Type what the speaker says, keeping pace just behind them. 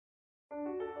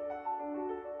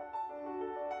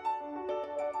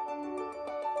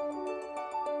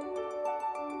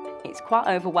It's quite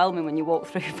overwhelming when you walk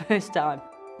through first time.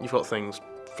 You've got things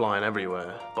flying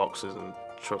everywhere, boxes and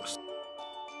trucks.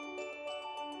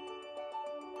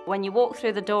 When you walk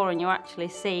through the door and you actually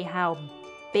see how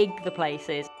big the place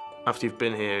is. After you've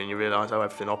been here and you realise how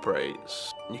everything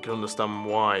operates, you can understand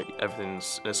why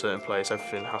everything's in a certain place,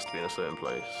 everything has to be in a certain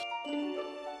place.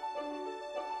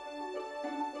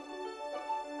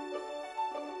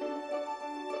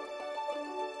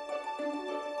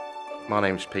 My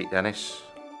name's Pete Dennis.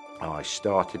 I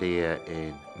started here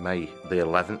in May the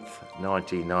 11th,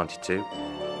 1992.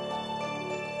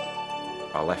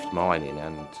 I left mining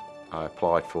and I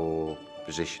applied for the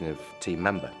position of team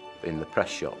member in the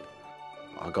press shop.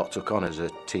 I got took on as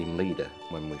a team leader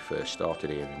when we first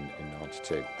started here in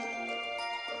 92.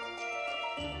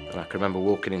 And I can remember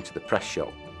walking into the press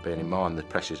shop, bearing in mind the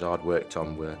presses I'd worked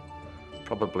on were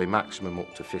probably maximum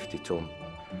up to 50 tonne.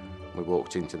 We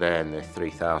walked into there and they're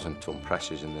 3,000 tonne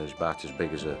presses and they're about as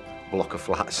big as a block of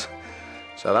flats.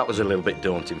 So that was a little bit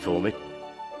daunting for me.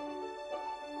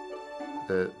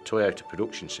 The Toyota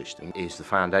production system is the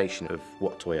foundation of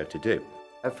what Toyota do.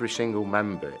 Every single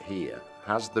member here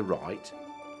has the right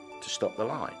to stop the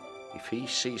line. If he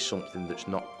sees something that's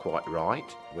not quite right,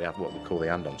 we have what we call the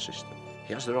hand-on system.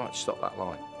 He has the right to stop that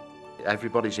line.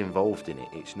 Everybody's involved in it.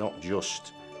 It's not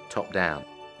just top-down.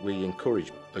 We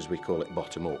encourage, as we call it,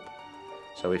 bottom-up.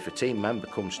 So if a team member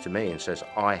comes to me and says,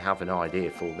 I have an idea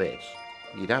for this,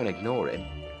 you don't ignore him.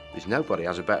 There's nobody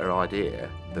has a better idea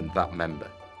than that member.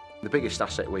 The biggest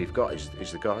asset we've got is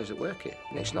the guys that work here.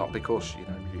 And it's not because you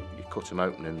cut them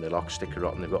open and they're like sticker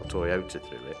rot and they've got Toyota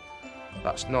through it.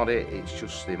 That's not it. It's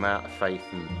just the amount of faith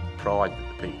and pride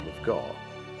that the people have got.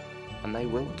 And they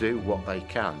will do what they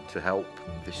can to help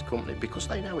this company because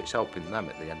they know it's helping them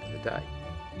at the end of the day.